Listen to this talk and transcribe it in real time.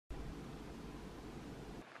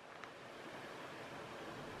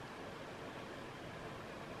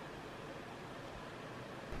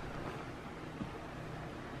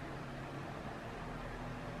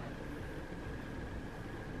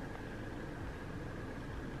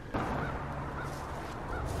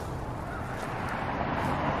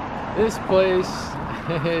This place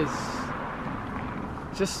is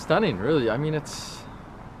just stunning, really. I mean, it's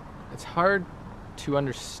hard to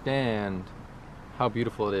understand how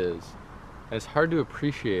beautiful it is. And it's hard to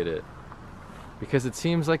appreciate it because it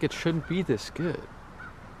seems like it shouldn't be this good.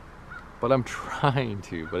 But I'm trying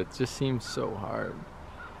to, but it just seems so hard.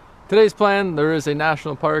 Today's plan, there is a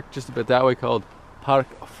national park just a bit that way called Parc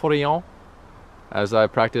Forillon, as I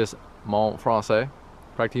practice mon français.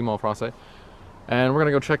 And we're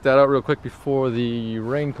gonna go check that out real quick before the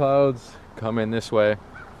rain clouds come in this way.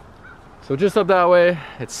 So just up that way,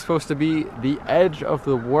 it's supposed to be the edge of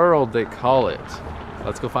the world, they call it.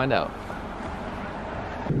 Let's go find out.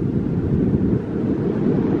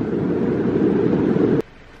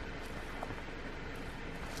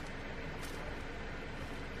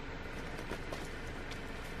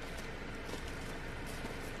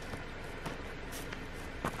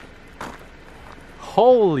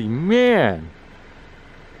 Holy man!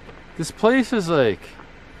 This place is like,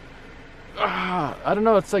 I don't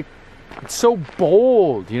know, it's like, it's so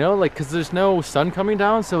bold, you know, like, cause there's no sun coming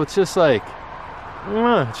down, so it's just like,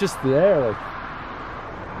 it's just there.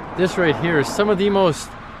 Like, this right here is some of the most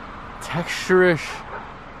texturish,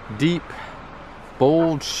 deep,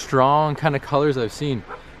 bold, strong kind of colors I've seen.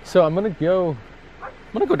 So I'm gonna go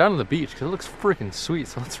down to the beach because it looks freaking sweet.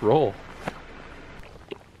 So let's roll.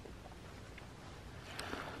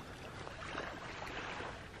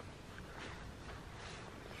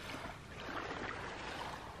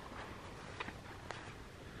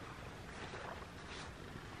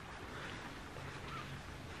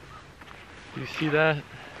 Do you see that?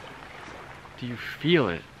 Do you feel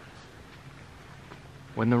it?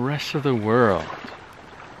 When the rest of the world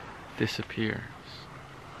disappears.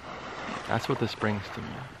 That's what this brings to me.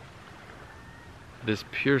 This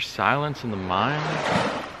pure silence in the mind,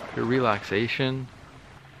 pure relaxation.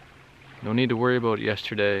 No need to worry about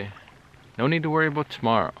yesterday. No need to worry about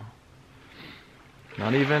tomorrow.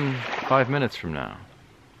 Not even 5 minutes from now.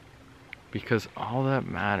 Because all that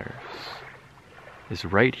matters is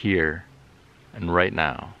right here and right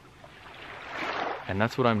now. And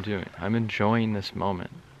that's what I'm doing. I'm enjoying this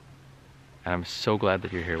moment. And I'm so glad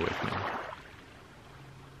that you're here with me.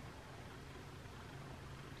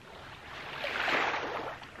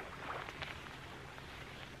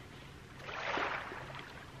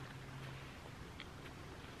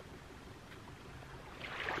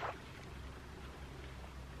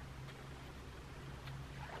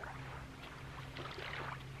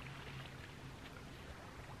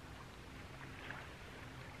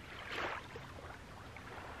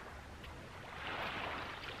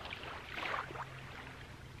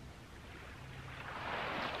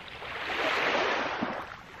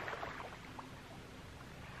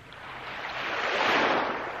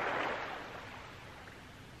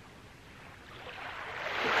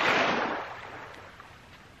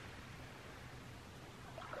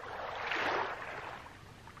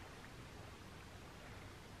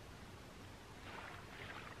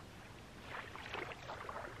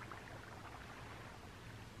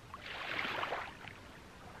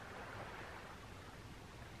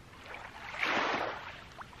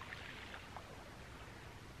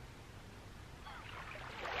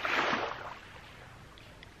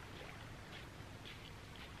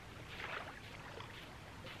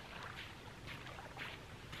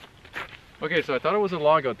 Okay, so I thought it was a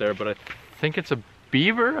log out there, but I think it's a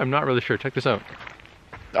beaver? I'm not really sure. Check this out.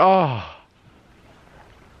 Oh!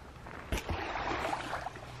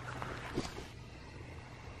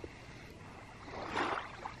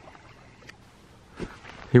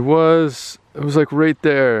 It was like right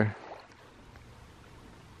there.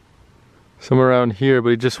 Somewhere around here, but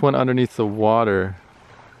he just went underneath the water.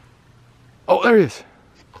 Oh, there he is!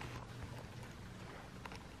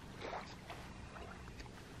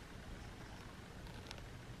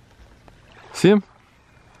 See him?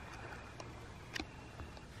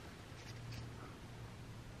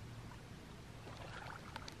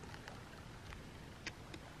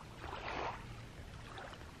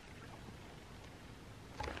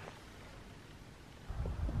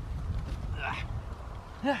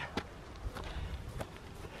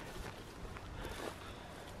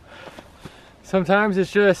 Sometimes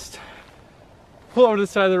it's just pull over to the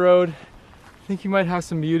side of the road, think you might have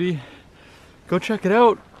some beauty, go check it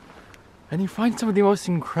out. And you find some of the most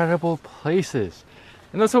incredible places.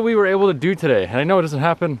 And that's what we were able to do today. And I know it doesn't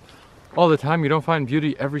happen all the time. You don't find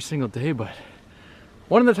beauty every single day, but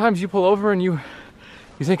one of the times you pull over and you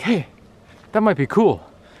think, hey, that might be cool.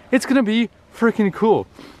 It's gonna be freaking cool.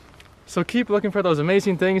 So keep looking for those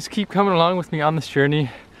amazing things. Keep coming along with me on this journey.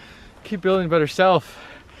 Keep building a better self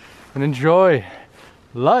and enjoy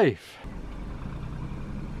life.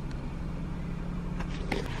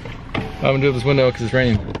 I'm gonna do this window because it's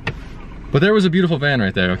raining. But there was a beautiful van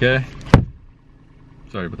right there, okay?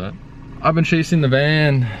 Sorry about that. I've been chasing the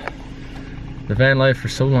van life for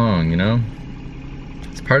so long, you know?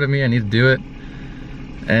 It's part of me, I need to do it.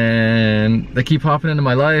 And they keep popping into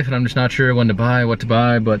my life and I'm just not sure when to buy, what to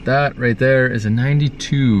buy, but that right there is a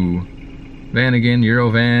 92 van again,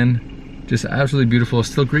 Euro van. Just absolutely beautiful,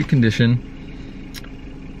 still great condition.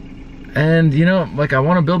 And you know, like I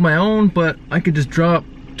want to build my own, but I could just drop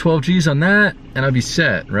 12 G's on that and I'd be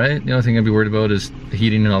set, right? The only thing I'd be worried about is the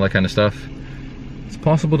heating and all that kind of stuff. It's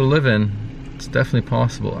possible to live in. It's definitely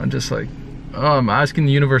possible. I'm just like, oh, I'm asking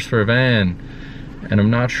the universe for a van and I'm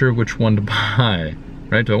not sure which one to buy,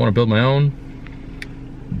 right? Do I want to build my own?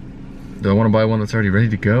 Do I want to buy one that's already ready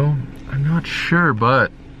to go? I'm not sure,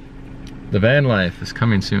 but the van life is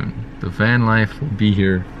coming soon. The van life will be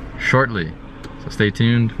here shortly. So stay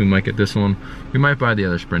tuned, we might get this one. We might buy the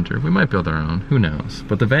other Sprinter, we might build our own, who knows?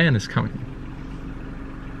 But the van is coming.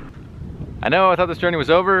 I know I thought this journey was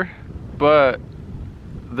over, but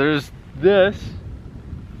there's this,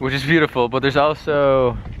 which is beautiful, but there's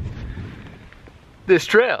also this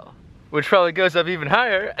trail, which probably goes up even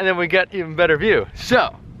higher, and then we get even better view.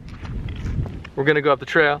 So, we're gonna go up the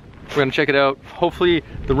trail, we're gonna check it out. Hopefully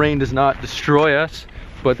the rain does not destroy us,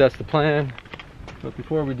 but that's the plan. But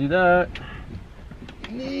before we do that,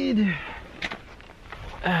 need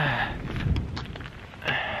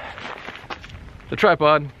the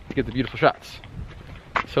tripod to get the beautiful shots.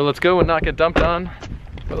 So let's go and not get dumped on,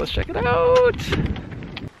 but let's check it out.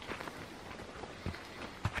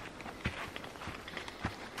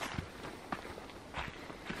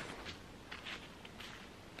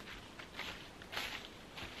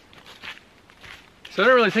 So I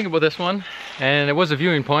didn't really think about this one, and it was a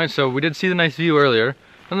viewing point, so we did see the nice view earlier,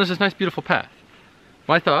 and there's this nice beautiful path.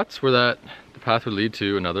 My thoughts were that the path would lead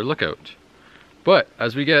to another lookout. But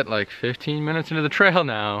as we get like 15 minutes into the trail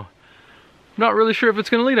now, I'm not really sure if it's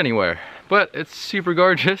gonna lead anywhere. But it's super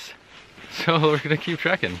gorgeous, so we're gonna keep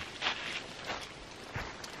trekking.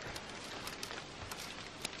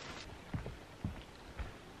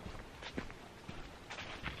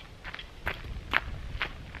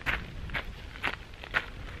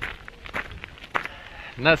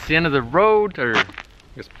 And that's the end of the road, or I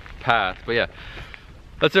guess path, but yeah.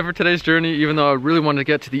 That's it for today's journey, even though I really wanted to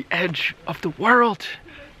get to the edge of the world.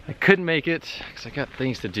 I couldn't make it, because I got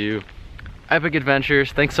things to do. Epic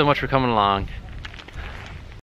adventures, thanks so much for coming along.